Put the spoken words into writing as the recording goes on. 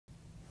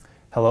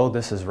Hello,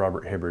 this is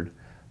Robert Hibberd.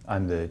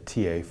 I'm the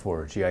TA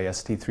for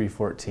GIS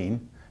T314,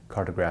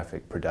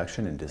 Cartographic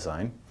Production and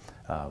Design.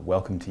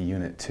 Welcome to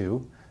Unit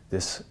 2.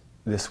 This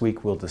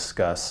week we'll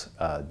discuss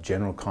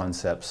general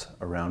concepts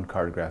around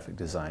cartographic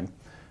design.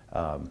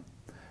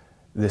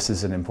 This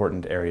is an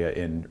important area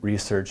in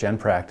research and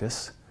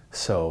practice,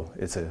 so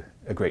it's a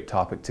great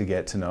topic to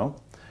get to know.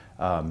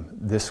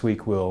 This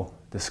week we'll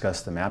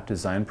discuss the map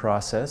design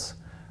process,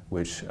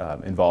 which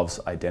involves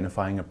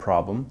identifying a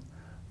problem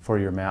for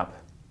your map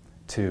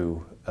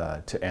to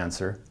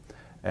answer,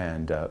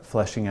 and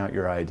fleshing out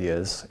your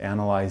ideas,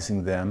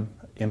 analyzing them,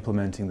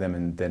 implementing them,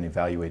 and then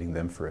evaluating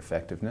them for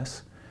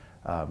effectiveness.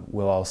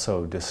 We'll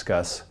also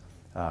discuss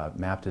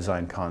map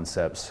design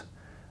concepts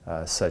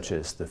such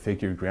as the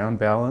figured ground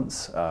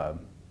balance,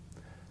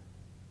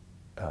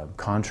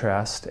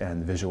 contrast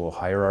and visual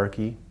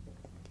hierarchy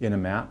in a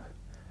map,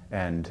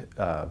 and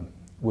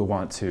we'll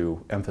want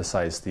to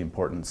emphasize the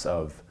importance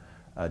of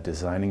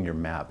designing your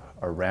map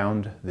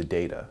around the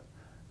data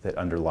that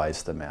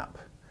underlies the map.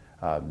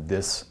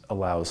 This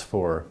allows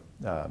for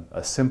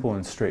a simple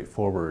and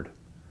straightforward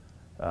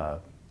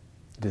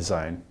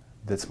design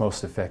that's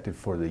most effective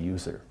for the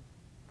user.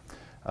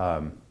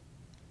 And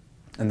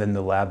then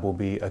the lab will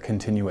be a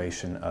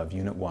continuation of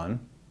Unit 1,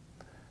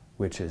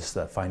 which is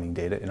finding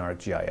data in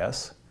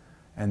ArcGIS.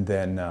 And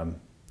then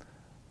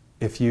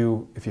if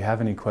you have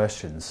any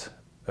questions,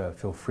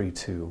 feel free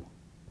to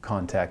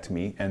contact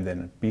me, and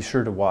then be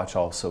sure to watch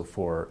also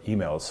for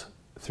emails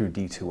through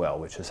D2L,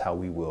 which is how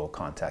we will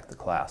contact the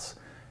class.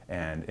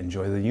 And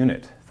enjoy the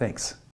unit. Thanks.